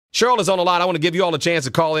Sheryl is on the line. I want to give you all a chance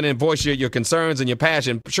to call in and voice your concerns and your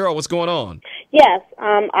passion. Sheryl, what's going on? Yes,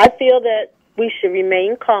 I feel that we should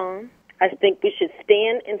remain calm. I think we should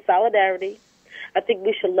stand in solidarity. I think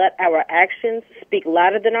we should let our actions speak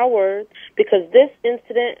louder than our words, because this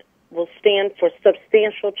incident will stand for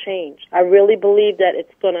substantial change. I really believe that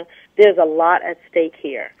there's a lot at stake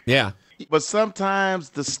here. Yeah. But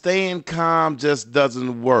sometimes the staying calm just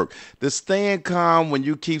doesn't work. The staying calm when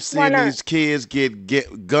you keep seeing these kids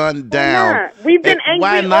get gunned down. Why not? We've been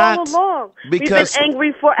angry all along. Because we've been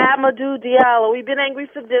angry for Amadou Diallo. We've been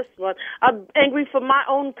angry for this one. I'm angry for my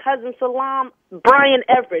own cousin Salam Brian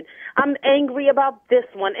Everett. I'm angry about this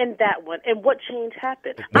one and that one. And what change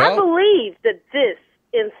happened? Well, I believe that this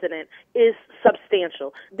incident is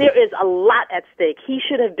substantial. There is a lot at stake. He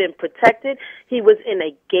should have been protected. He was in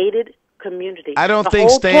a gated community. I don't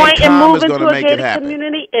think staying calm is going to make it happen.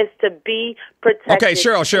 Community is to be protected. Okay,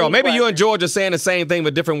 Sheryl, maybe you and George are saying the same thing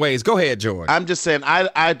but different ways. Go ahead, George. I'm just saying,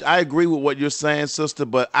 I agree with what you're saying, sister,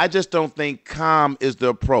 but I just don't think calm is the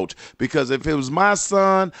approach. Because if it was my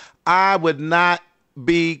son, I would not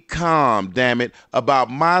be calm, damn it, about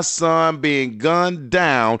my son being gunned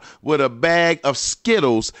down with a bag of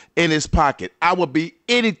Skittles in his pocket. I would be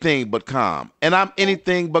anything but calm. And I'm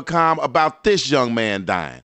anything but calm about this young man dying.